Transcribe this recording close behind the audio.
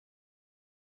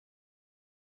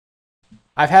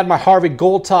I've had my Harvey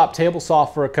gold top table saw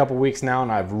for a couple weeks now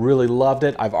and I've really loved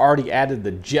it. I've already added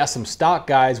the JessEm stock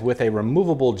guides with a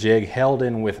removable jig held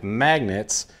in with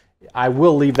magnets. I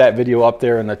will leave that video up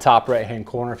there in the top right hand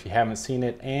corner if you haven't seen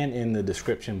it, and in the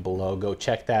description below. Go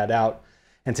check that out.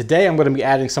 And today I'm going to be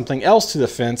adding something else to the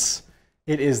fence.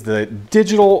 It is the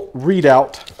digital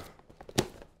readout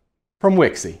from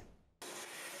Wixey.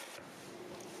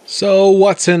 So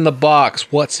what's in the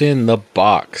box? What's in the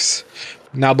box?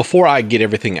 Now, before I get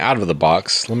everything out of the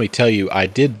box, let me tell you, I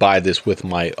did buy this with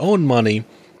my own money,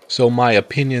 so my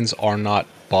opinions are not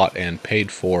bought and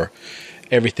paid for.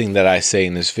 Everything that I say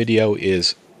in this video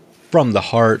is from the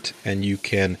heart, and you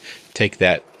can take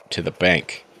that to the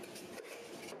bank.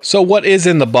 So what is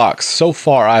in the box? So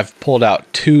far, I've pulled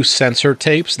out 2 sensor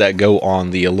tapes that go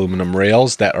on the aluminum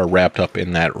rails that are wrapped up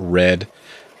in that red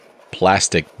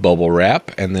plastic bubble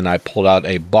wrap, and then I pulled out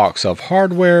a box of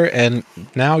hardware, and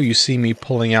now you see me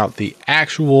pulling out the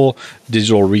actual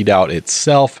digital readout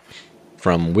itself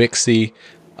from Wixey.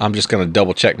 I'm just going to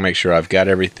double check, make sure I've got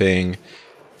everything.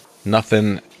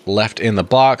 Nothing left in the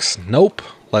box. Nope.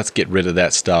 Let's get rid of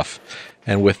that stuff.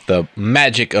 And with the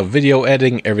magic of video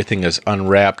editing, everything is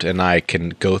unwrapped and I can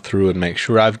go through and make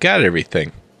sure I've got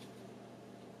everything.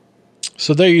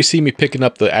 So there you see me picking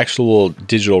up the actual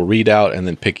digital readout and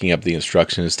then picking up the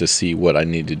instructions to see what I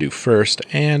need to do first.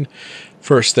 And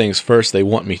first things first, they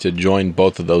want me to join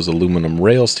both of those aluminum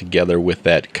rails together with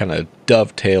that kind of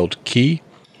dovetailed key.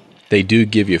 They do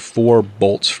give you 4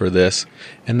 bolts for this,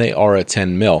 and they are a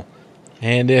 10 mil.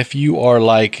 And if you are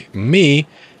like me,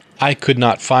 I could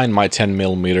not find my 10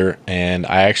 millimeter, and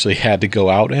I actually had to go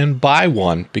out and buy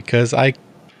one because I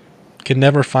can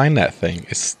never find that thing.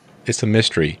 It's a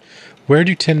mystery. Where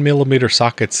do 10 millimeter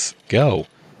sockets go?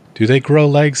 Do they grow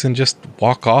legs and just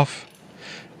walk off?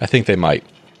 I think they might.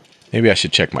 Maybe I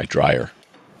should check my dryer.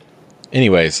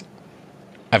 Anyways,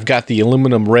 I've got the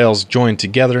aluminum rails joined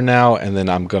together now, and then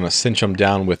I'm going to cinch them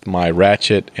down with my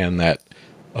ratchet and that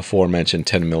aforementioned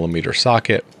 10 millimeter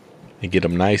socket and get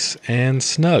them nice and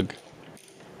snug.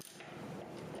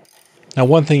 Now,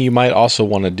 one thing you might also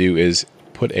want to do is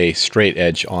put a straight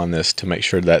edge on this to make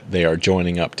sure that they are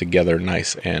joining up together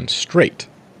nice and straight.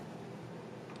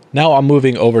 Now I'm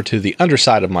moving over to the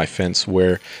underside of my fence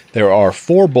where there are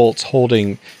 4 bolts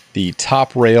holding the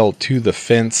top rail to the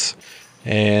fence,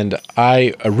 and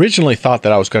I originally thought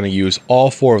that I was going to use all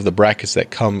 4 of the brackets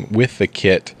that come with the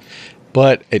kit,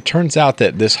 but it turns out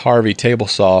that this Harvey table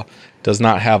saw does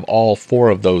not have all 4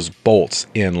 of those bolts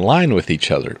in line with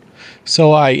each other.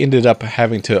 So I ended up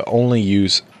having to only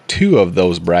use 2 of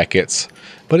those brackets,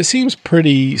 but it seems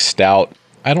pretty stout.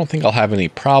 I don't think I'll have any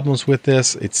problems with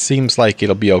this. It seems like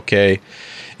it'll be okay.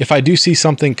 If I do see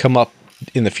something come up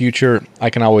in the future, I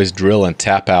can always drill and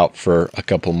tap out for a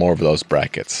couple more of those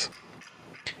brackets.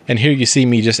 And here you see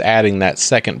me just adding that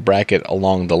second bracket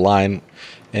along the line,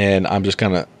 and I'm just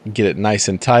gonna get it nice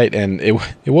and tight. And it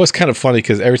was kind of funny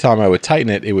because every time I would tighten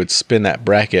it, it would spin that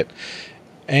bracket.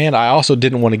 And I also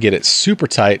didn't want to get it super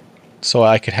tight so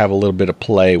I could have a little bit of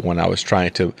play when I was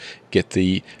trying to get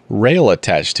the rail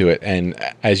attached to it. And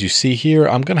as you see here,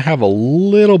 I'm going to have a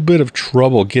little bit of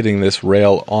trouble getting this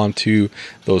rail onto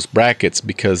those brackets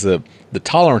because the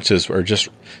tolerances are just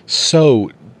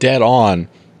so dead on.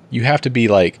 You have to be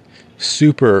like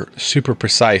super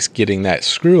precise getting that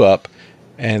screw up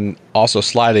and also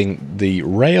sliding the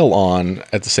rail on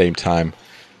at the same time.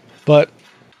 But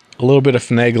a little bit of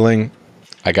finagling,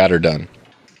 I got her done.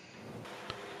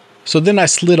 So then I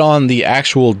slid on the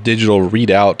actual digital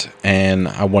readout, and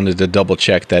I wanted to double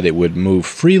check that it would move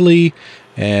freely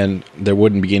and there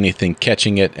wouldn't be anything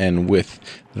catching it. And with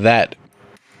that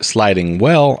sliding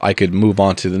well, I could move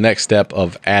on to the next step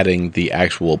of adding the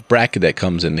actual bracket that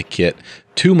comes in the kit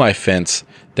to my fence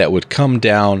that would come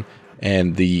down,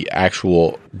 and the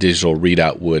actual digital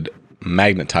readout would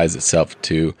magnetize itself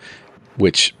to,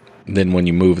 which then when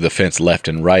you move the fence left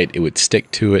and right, it would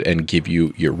stick to it and give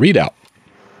you your readout.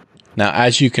 Now,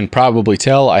 as you can probably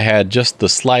tell, I had just the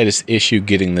slightest issue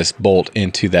getting this bolt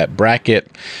into that bracket.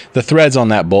 The threads on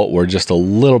that bolt were just a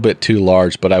little bit too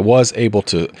large, but I was able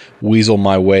to weasel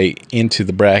my way into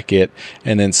the bracket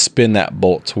and then spin that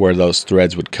bolt to where those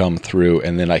threads would come through,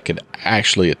 and then I could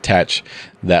actually attach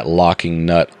that locking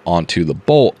nut onto the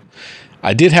bolt.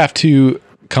 I did have to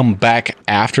come back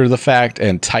after the fact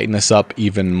and tighten this up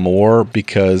even more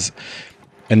because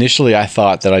initially I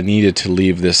thought that I needed to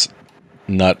leave this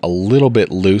nut a little bit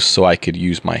loose so I could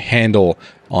use my handle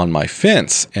on my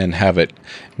fence and have it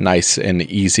nice and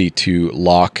easy to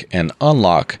lock and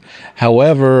unlock.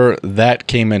 However, that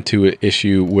came into an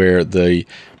issue where the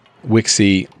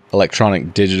Wixey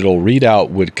electronic digital readout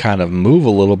would kind of move a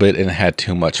little bit and had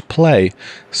too much play.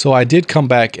 So I did come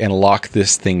back and lock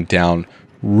this thing down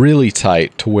really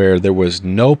tight to where there was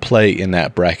no play in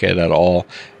that bracket at all,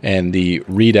 and the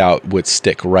readout would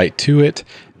stick right to it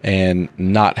and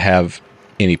not have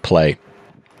any play.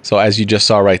 So as you just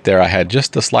saw right there, I had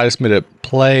just the slightest bit of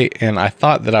play, and I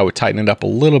thought that I would tighten it up a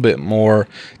little bit more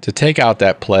to take out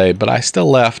that play, but I still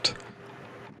left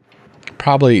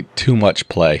probably too much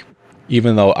play,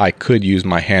 even though I could use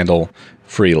my handle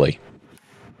freely.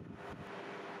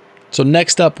 So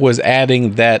next up was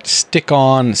adding that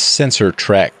stick-on sensor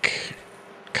track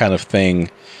kind of thing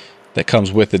that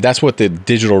comes with it. That's what the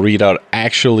digital readout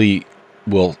actually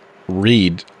will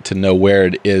read to know where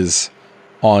it is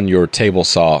on your table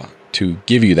saw to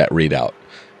give you that readout.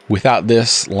 Without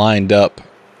this lined up,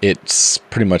 it's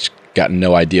pretty much got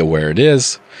no idea where it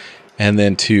is. And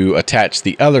then to attach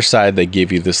the other side, they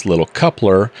give you this little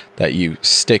coupler that you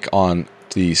stick on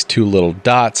these two little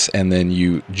dots, and then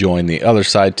you join the other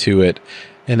side to it,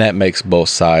 and that makes both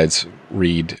sides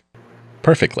read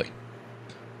perfectly.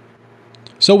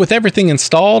 So with everything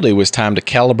installed, it was time to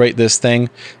calibrate this thing.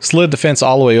 Slid the fence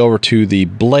all the way over to the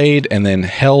blade and then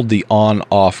held the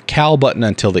on-off cal button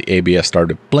until the ABS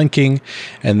started blinking,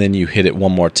 and then you hit it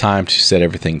one more time to set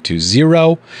everything to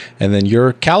 0, and then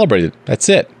you're calibrated. That's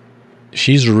it.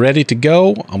 She's ready to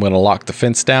go. I'm going to lock the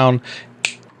fence down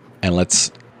and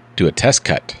let's do a test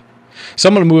cut. So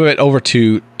I'm going to move it over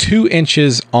to 2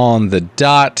 inches on the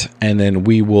dot, and then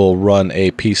we will run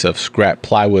a piece of scrap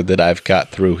plywood that I've got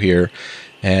through here,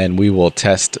 and we will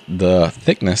test the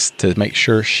thickness to make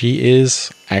sure she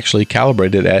is actually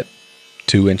calibrated at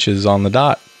 2 inches on the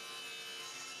dot.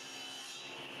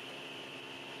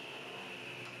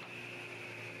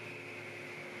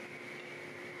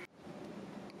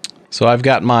 So I've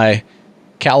got my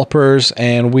calipers,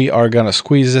 and we are going to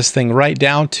squeeze this thing right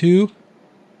down to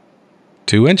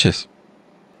 2 inches.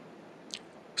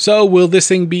 So will this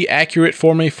thing be accurate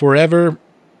for me forever?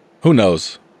 Who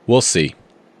knows? We'll see.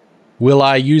 Will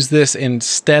I use this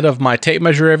instead of my tape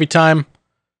measure every time?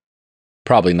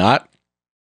 Probably not.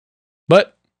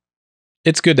 But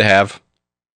it's good to have.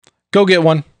 Go get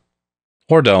one.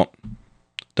 Or don't.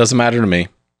 Doesn't matter to me.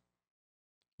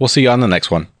 We'll see you on the next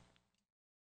one.